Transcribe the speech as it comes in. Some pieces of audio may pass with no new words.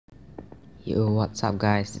Yo, what's up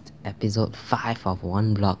guys? It's episode 5 of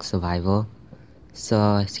One Block Survival.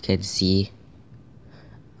 So as you can see,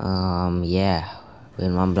 yeah, we're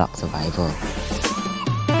in One Block Survival.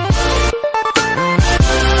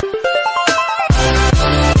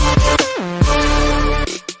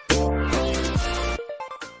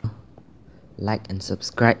 Like and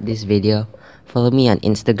subscribe this video. Follow me on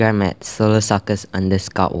Instagram at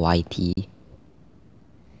SoloSoccerz_YT.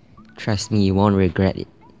 Trust me, you won't regret it.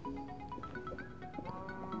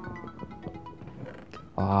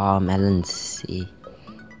 Oh, melons, see.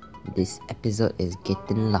 This episode is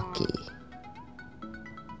getting lucky.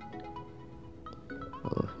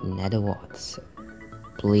 Oh, nether warts,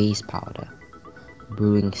 blaze powder,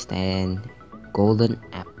 brewing stand, golden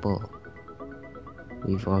apple.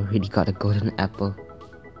 We've already got a golden apple.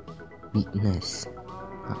 Weakness,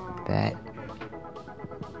 not bad.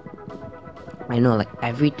 I know, like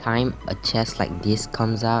every time a chest like this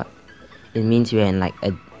comes out, it means we're in like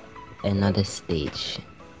another stage.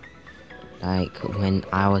 Like when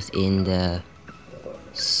I was in the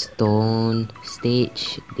stone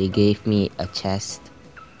stage, they gave me a chest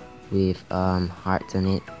with hearts on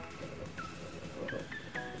it,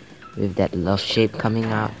 with that love shape coming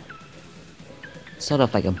out. It's sort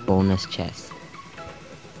of like a bonus chest.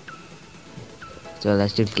 So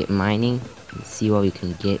let's just get mining and see what we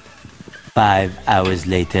can get. 5 hours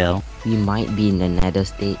later. We might be in the nether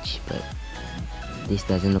stage, but this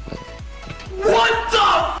doesn't look like it. What the?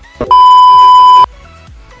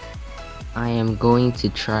 I am going to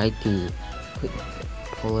try to put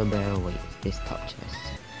polar bear away, this top chest.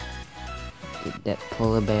 Get that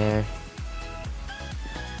polar bear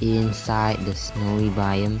inside the snowy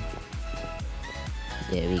biome.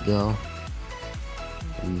 There we go.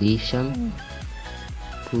 Leash them.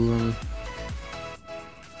 Pull them.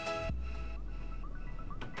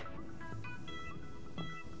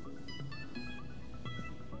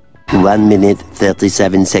 One minute,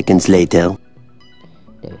 37 seconds later.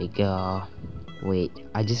 There we go. Wait,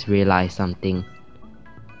 I just realized something.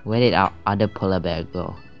 Where did our other polar bear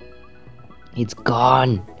go? It's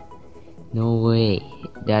gone! No way.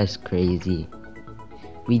 That's crazy.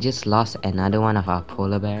 We just lost another one of our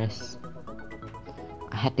polar bears.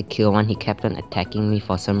 I had to kill one, he kept on attacking me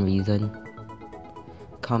for some reason.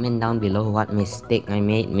 Comment down below what mistake I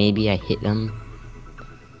made. Maybe I hit him.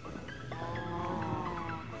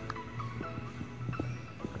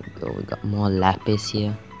 Go, we got more lapis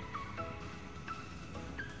here.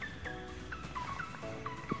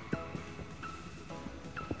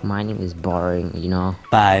 Mining is boring, you know.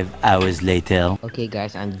 5 hours later. Okay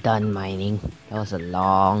guys, I'm done mining. That was a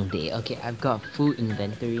long day. Okay, I've got full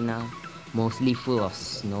inventory now. Mostly full of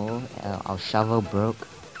snow. Our shovel broke.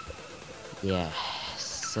 Yeah,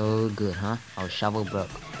 so good, huh? Our shovel broke.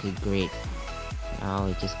 Okay, great. Now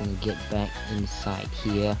we're just gonna get back inside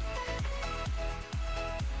here.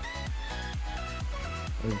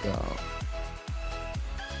 Here we go.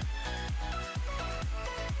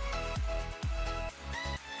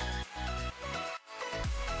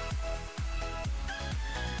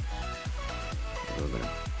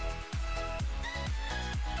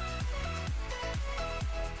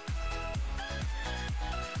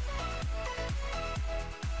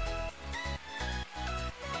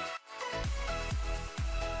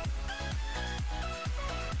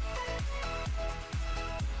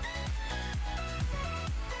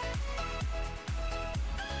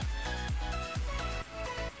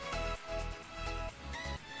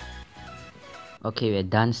 Okay, we're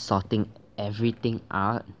done sorting everything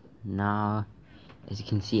out. Now, as you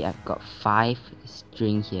can see, I've got 5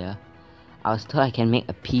 string here. I was told I can make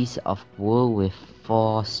a piece of wool with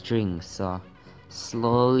 4 strings. So,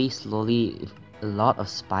 slowly, if a lot of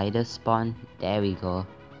spiders spawn, there we go.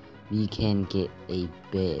 We can get a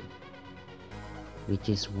bed. Which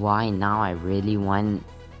is why now I really want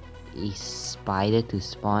a spider to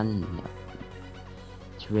spawn.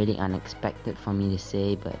 It's really unexpected for me to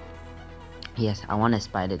say, but yes, I want a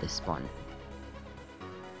spider to spawn.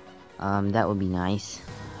 That would be nice.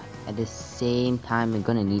 At the same time, we're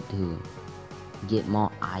gonna need to get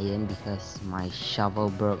more iron because my shovel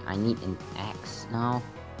broke. I need an axe now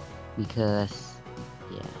because,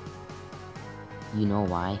 yeah, you know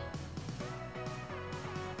why.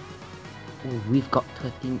 Oh, we've got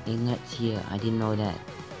 13 ingots here. I didn't know that.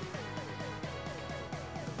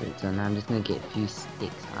 Wait, so now I'm just gonna get a few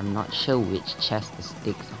sticks. I'm not sure which chest the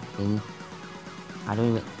sticks are in. I don't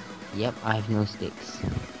even... Yep, I have no sticks.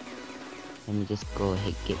 Let me just go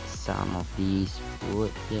ahead and get some of these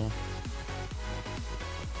wood here.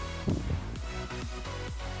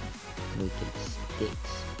 We get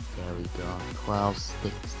sticks. There we go. 12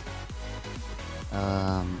 sticks.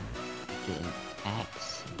 get an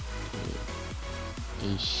axe,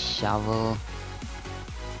 a shovel.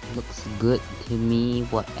 Looks good to me.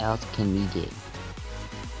 What else can we get?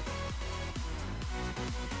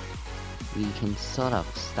 We can sort of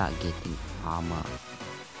start getting armor,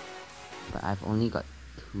 but I've only got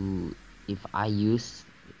 2. If I use,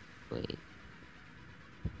 wait,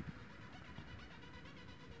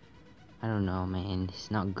 I don't know, man. It's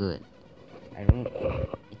not good. I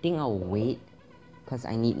think I'll wait, cause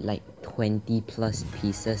I need like 20 plus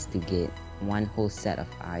pieces to get one whole set of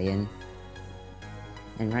iron,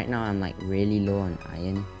 and right now I'm like really low on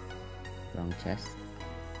iron. Wrong chest.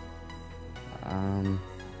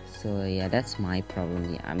 So yeah, that's my problem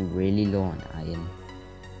here. I'm really low on iron.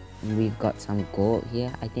 And we've got some gold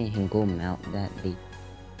here. I think I can go melt that.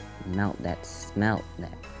 Smelt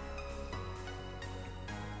that.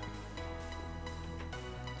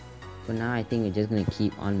 For now, I think we're just gonna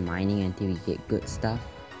keep on mining until we get good stuff.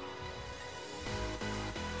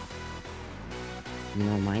 You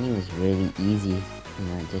know, mining is really easy. You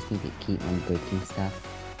know, just need to keep on breaking stuff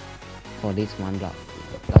for this one block.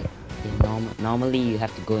 Like, normally you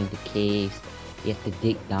have to go into caves, you have to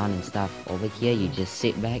dig down and stuff. Over here, you just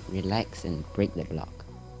sit back, relax, and break the block.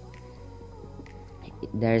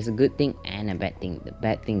 There's a good thing and a bad thing. The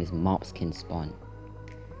bad thing is mobs can spawn.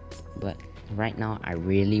 But right now, I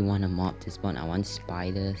really want a mob to spawn. I want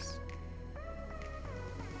spiders.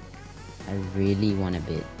 I really want a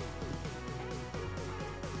bit.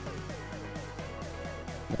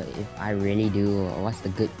 But if I really do, what's the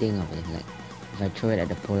good thing of it? Like, if I throw it at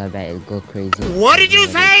the polar bear, it'll go crazy. What did you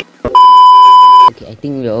say? Okay, I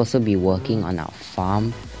think we'll also be working on our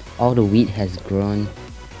farm. All the wheat has grown.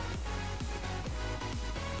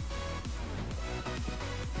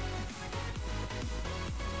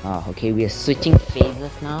 Oh, okay, we are switching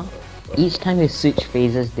phases now. Each time we switch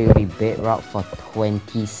phases, there will be bedrock for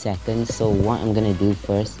 20 seconds. So what I'm gonna do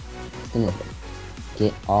first is gonna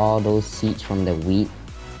get all those seeds from the wheat.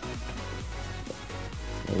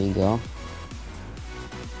 There we go.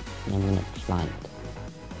 And I'm gonna plant.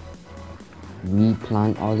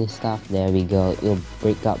 Replant all this stuff. There we go. It'll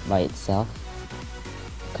break up by itself.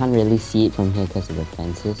 Can't really see it from here because of the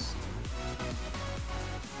fences.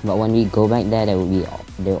 But when we go back there,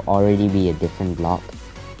 there'll already be a different block.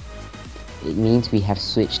 It means we have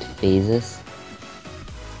switched phases.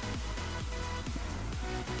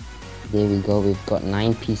 There we go. We've got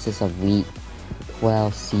 9 pieces of wheat,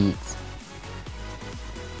 12 seeds,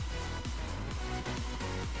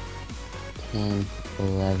 10,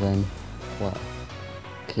 11, 12.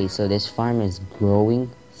 Okay, so this farm is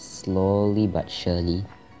growing slowly but surely.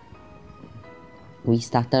 We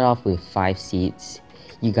started off with 5 seeds.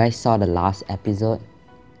 You guys saw the last episode.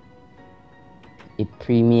 It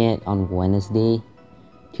premiered on Wednesday,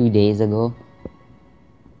 2 days ago.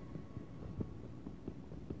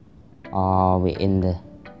 Oh, we're in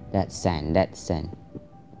that's sand. There's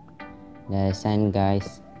sand,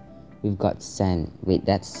 guys. We've got sand. Wait,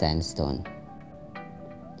 that's sandstone.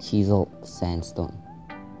 Chiseled sandstone.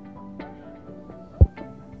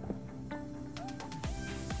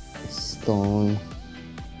 Stone.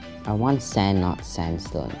 I want sand, not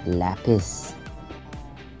sandstone. Lapis.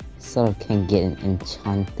 Sort of can get an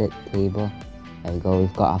enchanted table. There we go.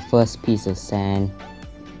 We've got our first piece of sand.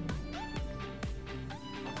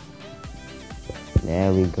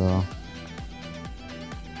 There we go.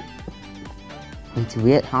 It's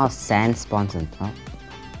weird how sand spawns on top.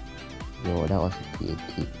 Yo, that was a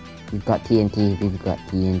TNT. We've got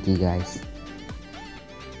TNT, guys.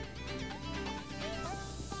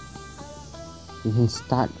 We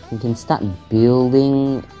can start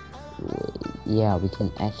building. Yeah, we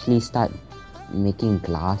can actually start making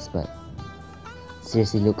glass, but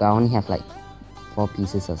seriously, look, I only have like 4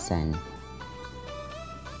 pieces of sand.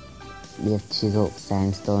 We have chiseled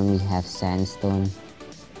sandstone, we have sandstone.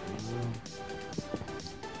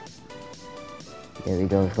 There we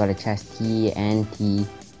go, we've got a chest TNT.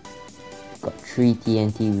 We've got 3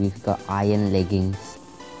 TNT, we've got iron leggings.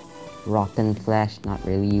 Rotten flesh, not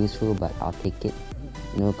really useful, but I'll take it.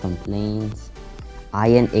 No complaints.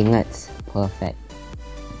 Iron ingots, perfect.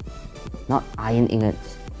 Not iron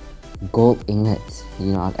ingots, gold ingots.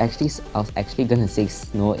 You know, I was actually gonna say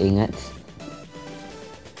snow ingots.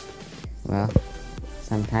 Well,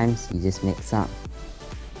 sometimes you just mix up.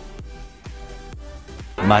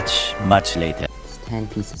 Much later. It's 10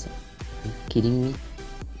 pieces. Are you kidding me?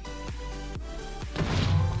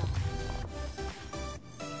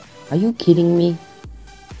 Are you kidding me?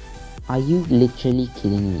 Are you literally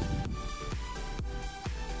kidding me?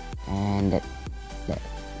 And that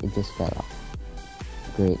it just fell off.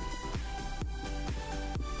 Great.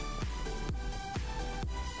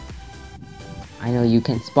 I know you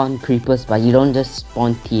can spawn creepers, but you don't just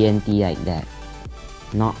spawn TNT like that.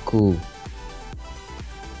 Not cool.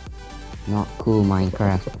 Not cool,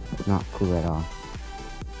 Minecraft. Not cool at all.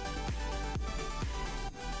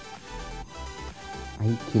 Are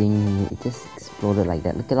you kidding me? It just exploded like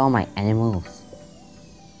that. Look at all my animals.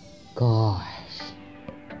 Gosh.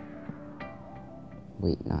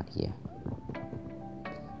 Wait, not here.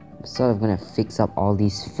 I'm sort of gonna fix up all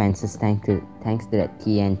these fences thanks to that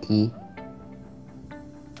TNT.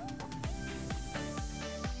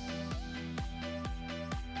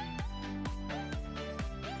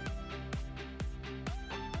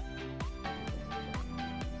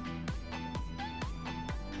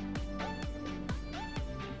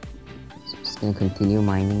 So I'm just gonna continue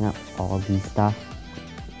mining up all these stuff.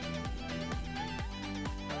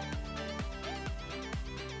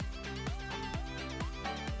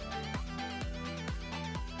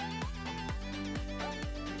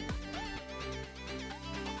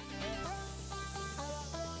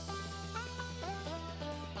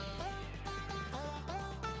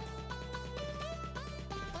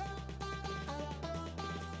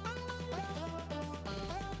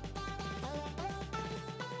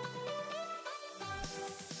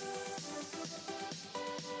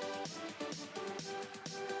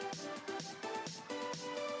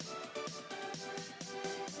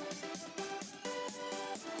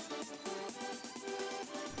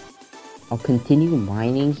 I'll continue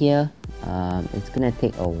mining here. It's gonna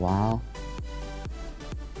take a while,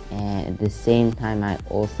 and at the same time I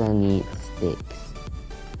also need sticks.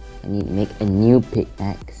 I need to make a new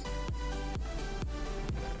pickaxe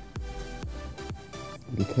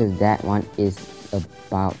because that one is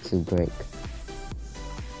about to break.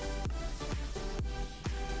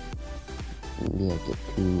 Maybe I'll get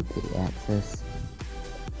 2 pickaxes,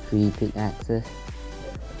 3 pickaxes,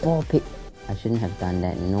 4 pick. I shouldn't have done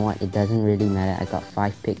that. You know what? It doesn't really matter. I got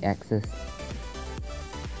 5 pickaxes.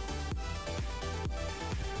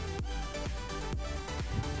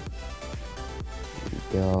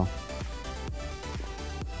 There we go.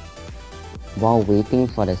 While waiting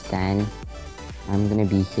for the sand, I'm gonna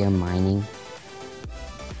be here mining.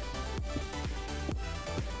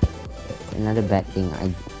 Another bad thing,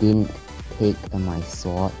 I didn't take my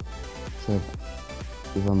sword. So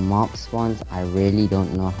if a mob spawns, I really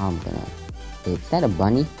don't know how I'm gonna... Is that a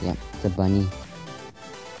bunny? Yep, it's a bunny.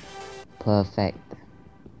 Perfect.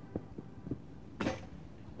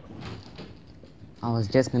 I was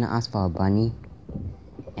just gonna ask for a bunny,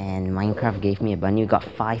 and Minecraft gave me a bunny. We got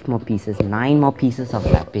 5 more pieces, 9 more pieces of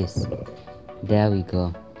lapis. There we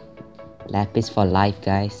go. Lapis for life,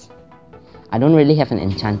 guys. I don't really have an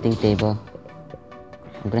enchanting table.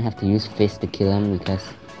 I'm gonna have to use fist to kill him because,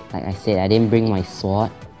 like I said, I didn't bring my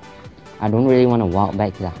sword. I don't really want to walk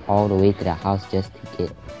back to all the way to the house just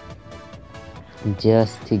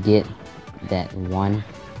to get that one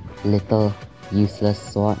little useless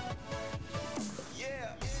sword.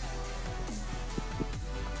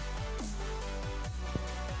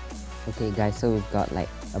 Okay guys, so we've got like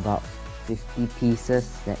about 50 pieces.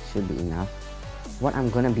 That should be enough. What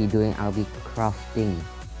I'm gonna be doing, I'll be crafting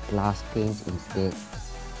glass panes instead.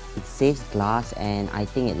 It saves glass and I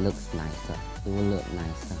think it looks nicer. It will look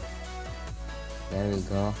nicer. There we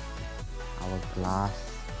go. Our glass.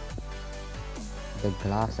 The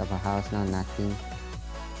glass of a house, now nothing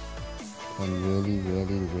can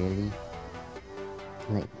really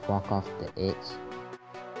like walk off the edge.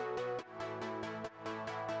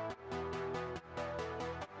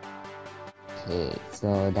 Okay,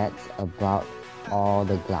 so that's about all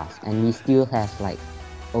the glass, and we still have like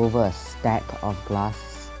over a stack of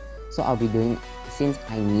glass. So I'll be doing, since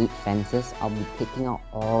I need fences, I'll be picking out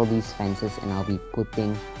all these fences and I'll be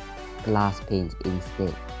putting glass panes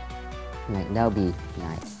instead. Like, that'll be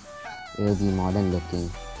nice. It'll be modern looking.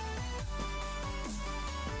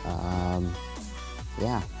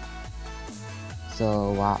 Yeah.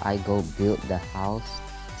 So while I go build the house,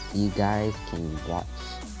 you guys can watch.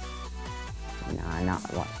 Nah, not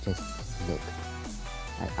watch, just look.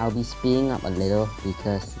 Like, I'll be speeding up a little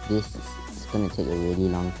because this is gonna take a really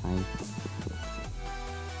long time.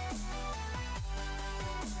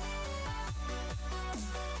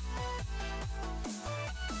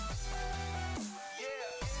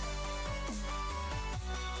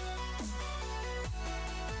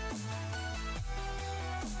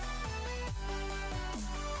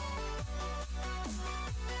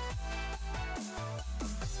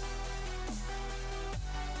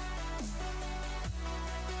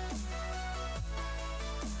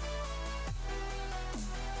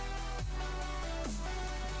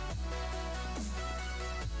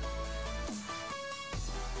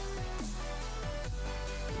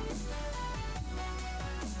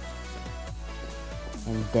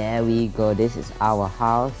 And there we go. This is our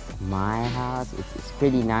house, my house. It's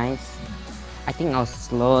pretty nice. I think I'll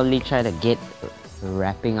slowly try to get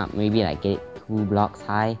wrapping up, maybe like get it 2 blocks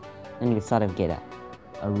high. Then you sort of get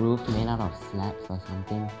a roof made out of slabs or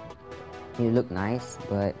something. It look nice,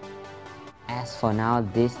 but as for now,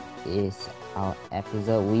 this is our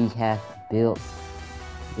episode. We have built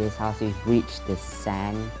this house. We've reached the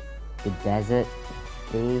sand, the desert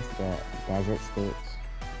phase, the desert stage.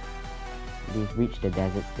 We've reached the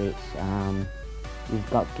desert stage. We've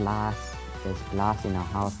got glass. There's glass in our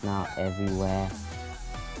house now everywhere.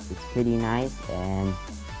 It's pretty nice, and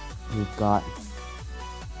we've got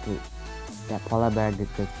that polar bear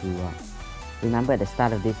that just grew up. Remember at the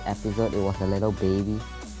start of this episode, it was a little baby.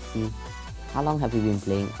 See? How long have we been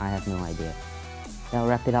playing? I have no idea. That'll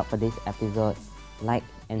wrap it up for this episode. Like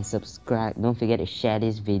and subscribe. Don't forget to share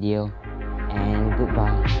this video. And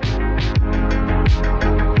goodbye.